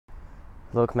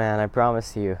Look, man, I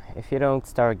promise you, if you don't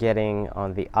start getting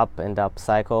on the up and up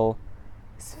cycle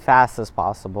as fast as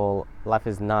possible, life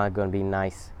is not going to be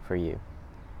nice for you.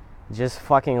 Just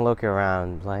fucking look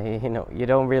around. Like, you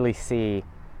don't really see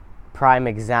prime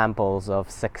examples of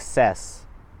success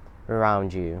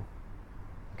around you.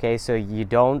 Okay, so you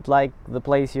don't like the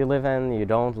place you live in, you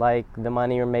don't like the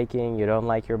money you're making, you don't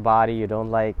like your body, you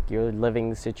don't like your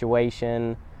living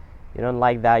situation, you don't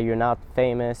like that you're not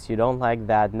famous, you don't like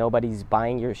that nobody's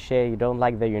buying your shit, you don't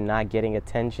like that you're not getting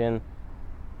attention.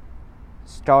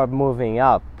 Start moving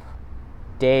up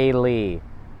daily,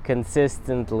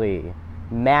 consistently,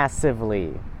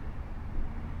 massively.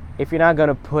 If you're not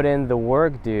gonna put in the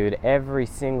work, dude, every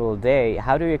single day,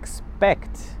 how do you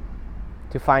expect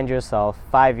to find yourself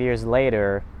 5 years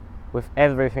later with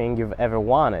everything you've ever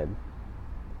wanted?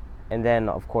 And then,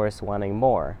 of course, wanting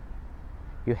more.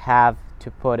 You have to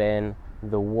put in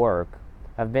the work.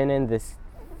 I've been in this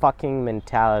fucking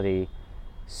mentality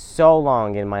so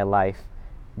long in my life,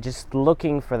 just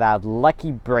looking for that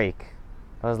lucky break.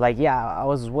 I was like, yeah, I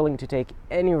was willing to take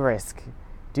any risk,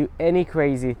 do any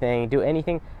crazy thing, do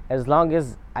anything, as long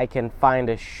as I can find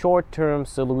a short-term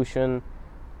solution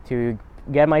to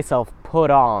get myself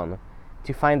put on,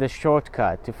 to find the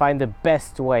shortcut, to find the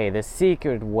best way, the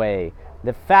secret way,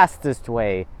 the fastest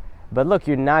way. But look,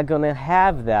 you're not gonna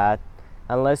have that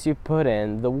unless you put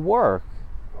in the work.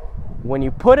 When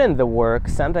you put in the work,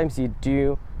 sometimes you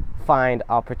do find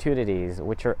opportunities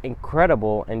which are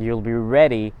incredible and you'll be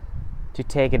ready to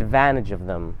take advantage of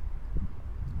them.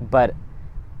 But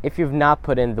if you've not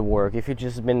put in the work, if you've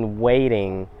just been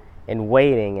waiting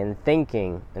and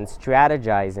thinking and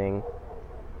strategizing,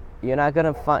 you're not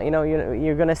gonna find,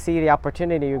 you're gonna see the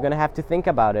opportunity, you're gonna have to think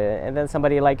about it, and then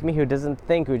somebody like me who doesn't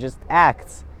think, who just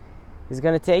acts, is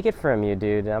gonna take it from you,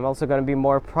 dude. I'm also gonna be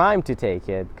more primed to take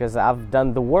it because I've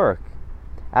done the work.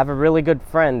 I have a really good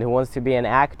friend who wants to be an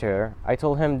actor. I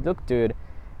told him, look, dude,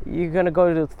 you're gonna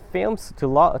go to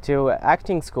to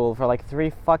acting school for like 3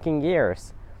 fucking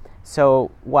years. So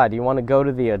what? Do you want to go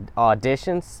to the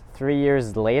auditions 3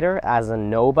 years later as a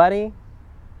nobody?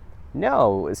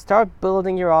 No, start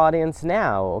building your audience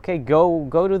now. Okay, go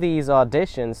to these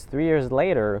auditions 3 years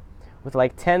later with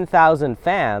like 10,000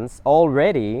 fans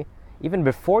already, even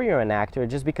before you're an actor,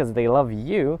 just because they love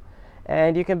you.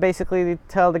 And you can basically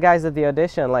tell the guys at the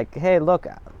audition, like, hey, look,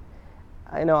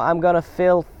 I'm gonna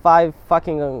fill 5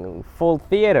 fucking full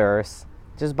theaters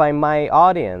just by my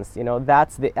audience.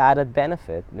 That's the added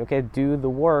benefit. Okay, do the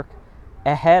work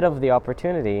ahead of the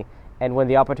opportunity, and when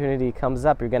the opportunity comes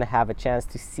up, you're gonna have a chance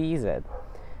to seize it.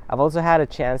 I've also had a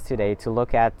chance today to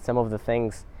look at some of the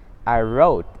things I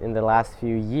wrote in the last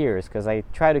few years, because I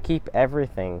try to keep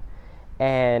everything.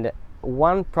 And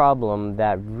one problem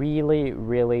that really,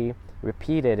 really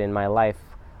repeated in my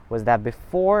life was that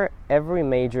before every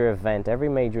major event, every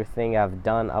major thing I've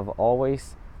done, I've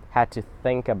always had to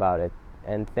think about it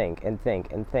and think and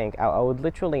think and think. I would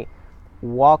literally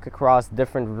walk across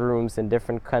different rooms in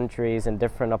different countries, in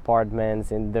different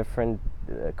apartments, in different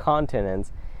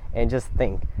continents, and just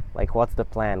think, like, what's the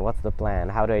plan? What's the plan?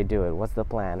 How do I do it? What's the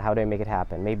plan? How do I make it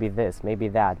happen? Maybe this, maybe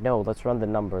that. No, let's run the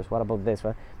numbers. What about this?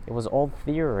 It was all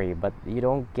theory, but you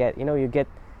don't get, you get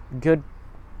good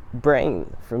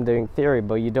brain from doing theory,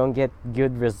 but you don't get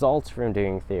good results from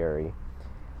doing theory.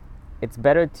 It's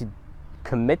better to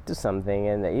commit to something,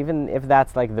 and even if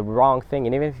that's like the wrong thing,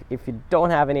 and even if you don't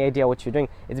have any idea what you're doing,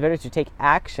 it's better to take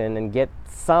action and get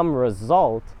some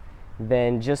result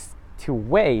than just to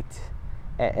wait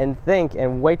and think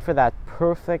and wait for that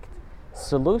perfect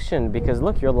solution. Because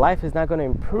look, your life is not going to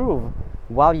improve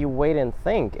while you wait and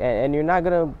think, and you're not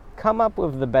going to come up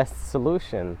with the best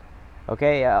solution.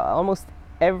 Okay, almost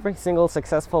every single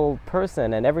successful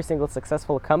person and every single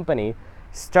successful company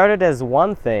started as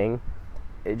one thing.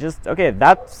 It just, okay,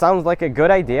 that sounds like a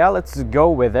good idea, let's go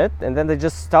with it. And then they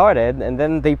just started, and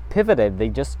then they pivoted. They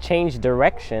just changed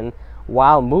direction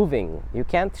while moving. You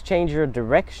can't change your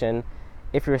direction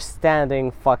if you're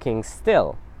standing fucking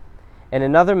still. And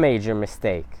another major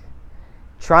mistake,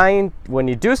 when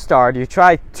you do start, you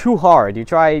try too hard. You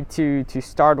try to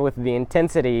start with the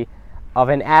intensity of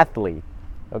an athlete.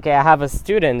 Okay, I have a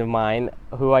student of mine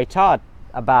who I taught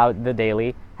about the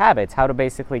daily habits, how to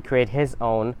basically create his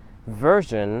own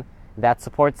version that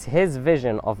supports his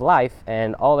vision of life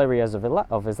and all areas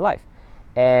of his life.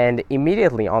 And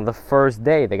immediately on the first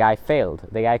day, the guy failed.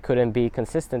 The guy couldn't be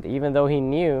consistent, even though he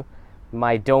knew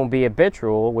my don't be a bitch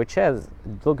rule, which says,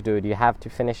 look, dude, you have to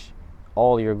finish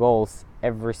all your goals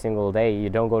every single day. You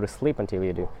don't go to sleep until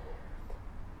you do.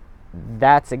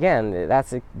 That's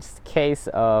a case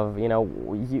of,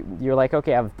 you're like,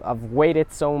 okay, I've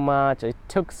waited so much, it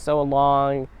took so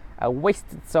long, I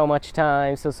wasted so much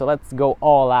time, so let's go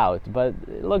all out. But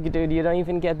look, dude, you don't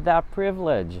even get that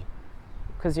privilege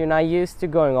because you're not used to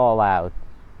going all out.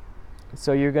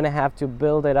 So you're gonna have to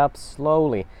build it up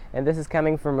slowly. And this is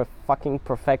coming from a fucking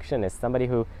perfectionist, somebody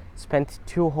who spent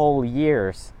 2 whole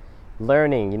years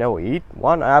learning, eat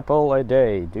 1 apple a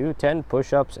day, do 10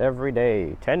 push-ups every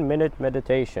day, 10-minute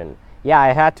meditation. Yeah,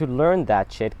 I had to learn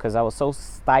that shit because I was so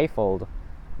stifled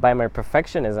by my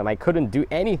perfectionism. I couldn't do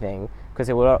anything because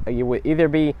it would either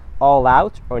be all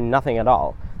out or nothing at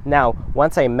all. Now,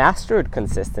 once I mastered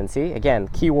consistency, again,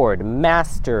 keyword,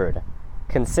 mastered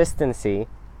consistency,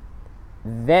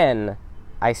 then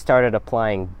I started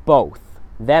applying both.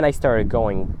 Then I started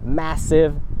going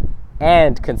massive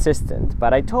and consistent.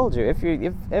 But I told you,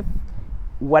 if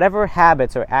whatever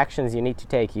habits or actions you need to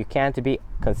take, you can't be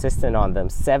consistent on them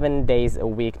 7 days a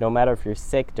week, no matter if you're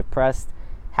sick, depressed,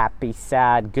 happy,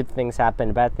 sad, good things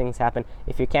happen, bad things happen.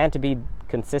 If you can't be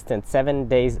consistent 7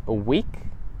 days a week,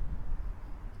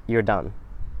 you're done.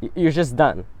 You're just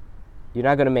done. You're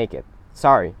not gonna make it.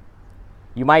 Sorry.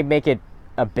 You might make it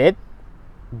a bit,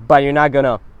 but you're not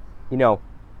gonna,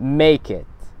 make it,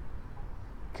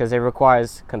 because it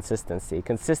requires consistency.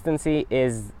 Consistency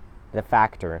is the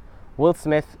factor. Will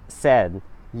Smith said,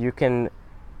 you can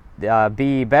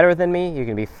be better than me, you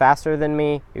can be faster than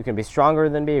me, you can be stronger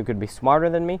than me, you could be smarter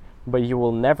than me, but you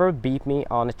will never beat me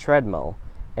on a treadmill.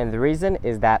 And the reason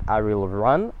is that I will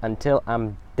run until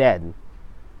I'm dead.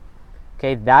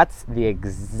 Okay, that's the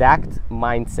exact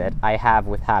mindset I have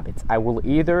with habits. I will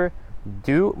either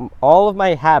do all of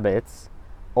my habits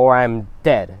or I'm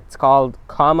dead. It's called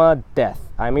coma death.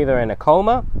 I'm either in a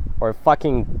coma or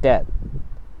fucking dead.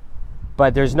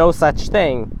 But there's no such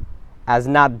thing as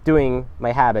not doing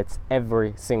my habits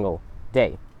every single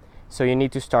day. So you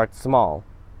need to start small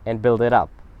and build it up.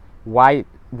 Why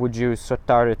would you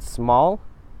start it small?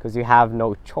 Because you have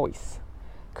no choice.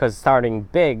 Because starting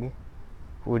big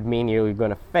would mean you're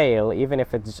going to fail, even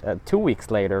if it's 2 weeks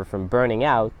later from burning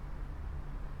out,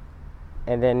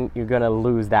 and then you're going to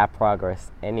lose that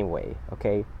progress anyway,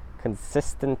 okay?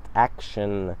 Consistent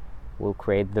action will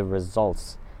create the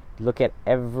results. Look at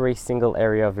every single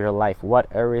area of your life. What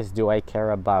areas do I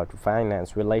care about?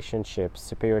 Finance, relationships,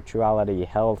 spirituality,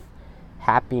 health,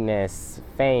 happiness,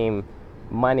 fame,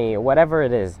 money, whatever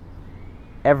it is.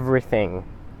 Everything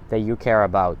that you care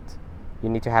about, you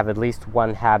need to have at least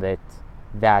one habit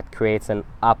that creates an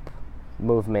up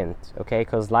movement, okay?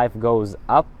 Because life goes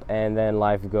up and then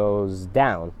life goes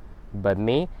down. But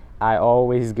me, I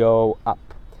always go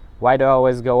up. Why do I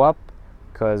always go up?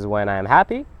 Because when I'm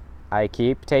happy, I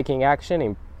keep taking action,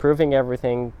 improving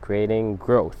everything, creating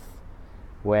growth.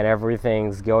 When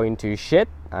everything's going to shit,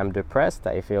 I'm depressed,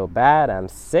 I feel bad, I'm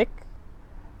sick,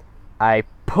 I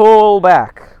pull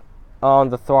back on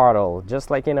the throttle, just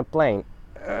like in a plane.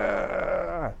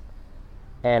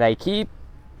 And I keep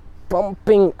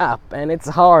bumping up, and it's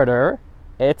harder,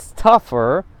 it's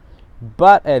tougher,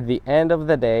 but at the end of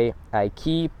the day, I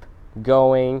keep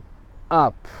going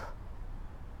up.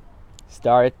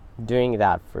 Start doing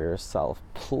that for yourself,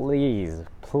 please.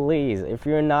 If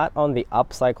you're not on the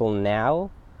up cycle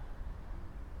now,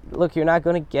 look, you're not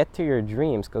going to get to your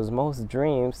dreams, because most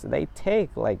dreams, they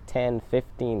take like 10,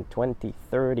 15, 20,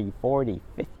 30, 40,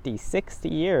 50, 60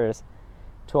 years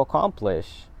to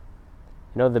accomplish.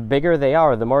 The bigger they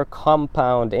are, the more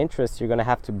compound interest you're going to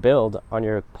have to build on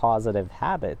your positive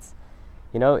habits.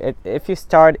 If you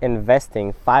start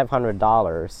investing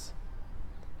 $500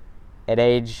 at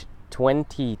age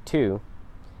 22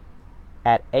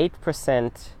 at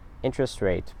 8% interest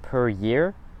rate per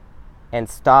year and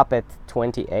stop at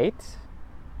 28,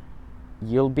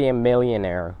 you'll be a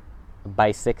millionaire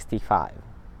by 65.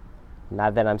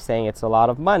 Not that I'm saying it's a lot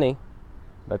of money,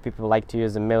 but people like to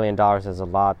use $1 million as a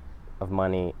lot of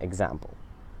money example.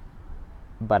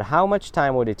 But how much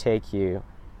time would it take you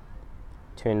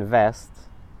to invest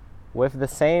with the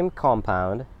same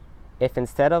compound if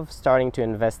instead of starting to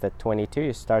invest at 22,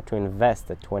 you start to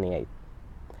invest at 28?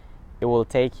 It will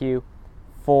take you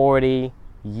 40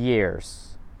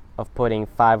 years of putting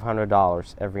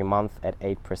 $500 every month at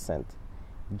 8%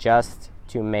 just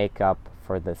to make up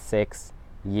for the 6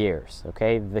 years,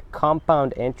 okay? The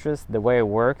compound interest, the way it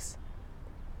works,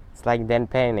 it's like Dan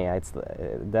Pena.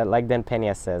 Like Dan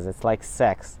Pena says, it's like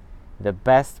sex. The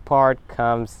best part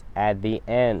comes at the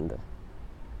end.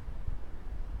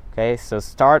 Okay, so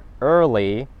start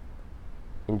early,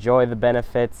 enjoy the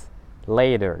benefits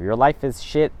later. Your life is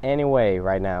shit anyway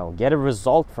right now. Get a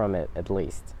result from it at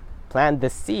least. Plant the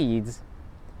seeds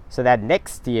so that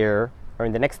next year, or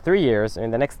in the next 3 years, or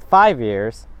in the next 5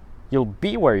 years, you'll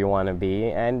be where you want to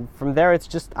be, and from there it's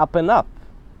just up and up.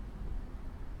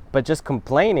 But just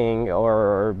complaining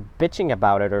or bitching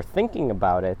about it or thinking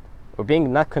about it or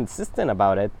being not consistent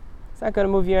about it, it's not going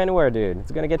to move you anywhere, dude.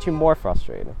 It's going to get you more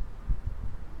frustrated.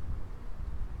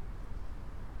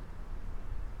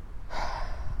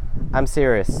 I'm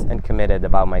serious and committed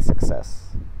about my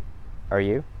success. Are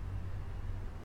you?